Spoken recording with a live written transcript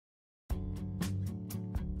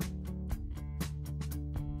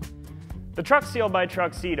The TruXseal by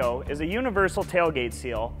Truxedo is a universal tailgate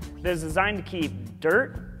seal that is designed to keep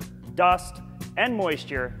dirt, dust, and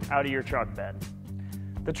moisture out of your truck bed.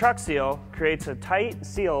 The TruXseal creates a tight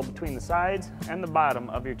seal between the sides and the bottom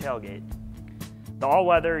of your tailgate. The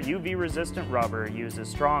all-weather UV-resistant rubber uses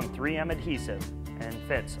strong 3M adhesive and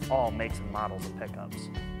fits all makes and models of pickups.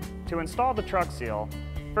 To install the TruXseal,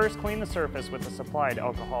 first clean the surface with the supplied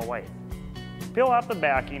alcohol wipe. Peel off the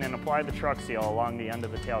backing and apply the TruXseal along the end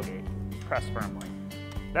of the tailgate. Press firmly.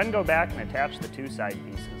 Then go back and attach the two side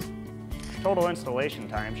pieces. Total installation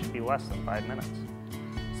time should be less than 5 minutes.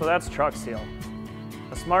 So that's TruXseal,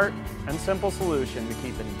 a smart and simple solution to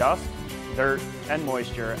keeping dust, dirt, and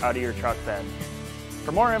moisture out of your truck bed.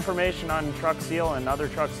 For more information on TruXseal and other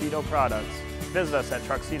Truxedo products, visit us at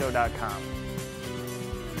Truxedo.com.